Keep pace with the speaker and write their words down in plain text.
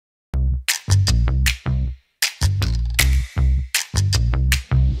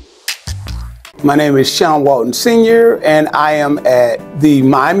My name is Sean Walton Sr., and I am at the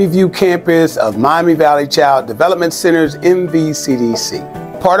Miami View campus of Miami Valley Child Development Center's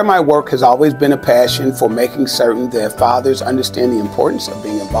MVCDC. Part of my work has always been a passion for making certain that fathers understand the importance of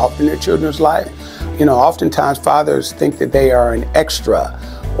being involved in their children's life. You know, oftentimes fathers think that they are an extra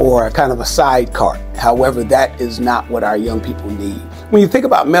or kind of a sidecar. However, that is not what our young people need. When you think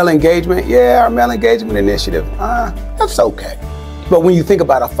about male engagement, yeah, our male engagement initiative, that's okay. But when you think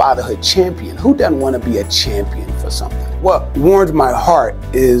about a fatherhood champion, who doesn't want to be a champion for something? What warmed my heart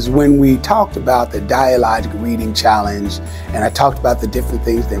is when we talked about the dialogic reading challenge, and I talked about the different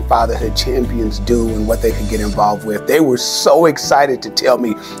things that fatherhood champions do and what they could get involved with. They were so excited to tell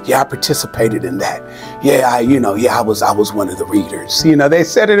me, yeah, I participated in that. Yeah, I was one of the readers. You know, they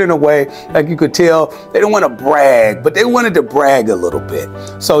said it in a way like you could tell they didn't want to brag, but they wanted to brag a little bit.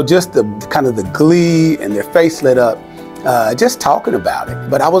 So just the kind of the glee and their face lit up. Just talking about it.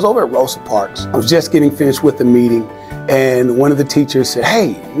 But I was over at Rosa Parks. I was just getting finished with the meeting, and one of the teachers said,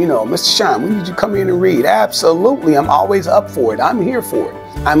 hey, Mr. Sean, we need you to come in and read. Absolutely, I'm always up for it. I'm here for it.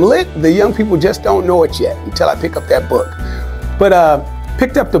 I'm lit. The young people just don't know it yet until I pick up that book. But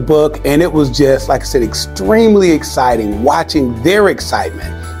picked up the book, and it was just, like I said, extremely exciting watching their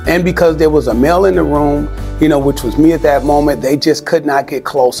excitement. And because there was a male in the room, which was me at that moment, they just could not get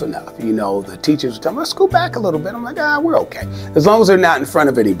close enough. The teachers were telling me, let's go back a little bit. I'm like, we're okay. As long as they're not in front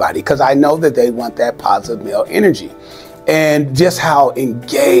of anybody, because I know that they want that positive male energy. And just how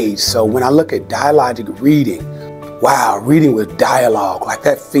engaged. So when I look at dialogic reading, wow, reading with dialogue, like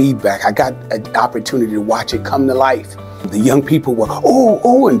that feedback, I got an opportunity to watch it come to life. The young people were,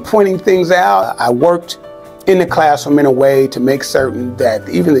 and pointing things out. I worked in the classroom in a way to make certain that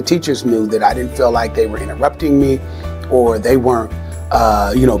even the teachers knew that I didn't feel like they were interrupting me or they weren't,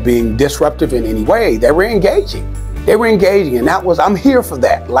 being disruptive in any way. They were engaging. They were engaging, and I'm here for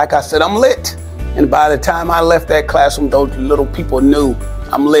that. Like I said, I'm lit. And by the time I left that classroom, those little people knew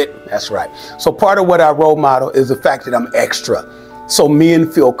I'm lit. That's right. So part of what I role model is the fact that I'm extra. So men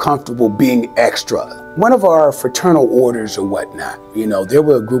feel comfortable being extra. One of our fraternal orders or whatnot, there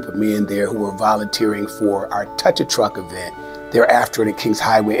were a group of men there who were volunteering for our Touch a Truck event thereafter at Kings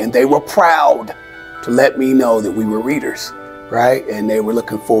Highway, and they were proud to let me know that we were readers, right? And they were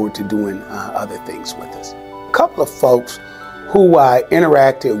looking forward to doing other things with us. A couple of folks who I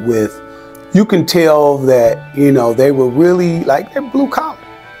interacted with, you can tell that, they were really they're blue collar.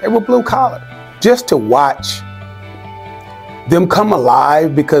 They were blue collar. Just to watch them come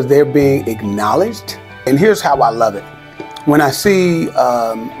alive because they're being acknowledged. And here's how I love it. When I see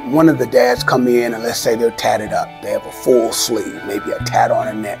one of the dads come in and let's say they're tatted up, they have a full sleeve, maybe a tat on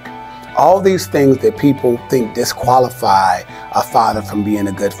their neck. All these things that people think disqualify a father from being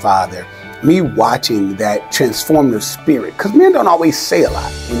a good father. Me watching that transformative spirit, because men don't always say a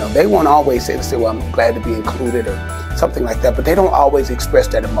lot. They won't always say, well, I'm glad to be included or something like that, but they don't always express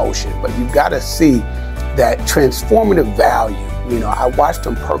that emotion. But you've got to see that transformative value. I watched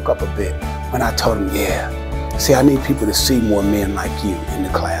them perk up a bit when I told them, I need people to see more men like you in the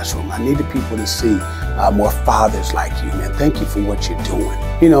classroom. I need the people to see more fathers like you, man. Thank you for what you're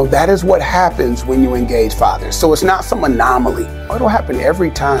doing. That is what happens when you engage fathers. So it's not some anomaly. It'll happen every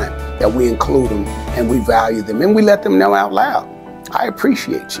time that we include them and we value them and we let them know out loud, I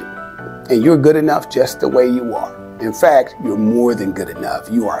appreciate you. And you're good enough just the way you are. In fact, you're more than good enough.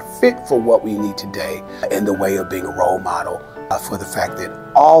 You are fit for what we need today in the way of being a role model for the fact that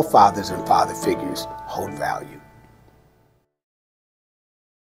all fathers and father figures hold value.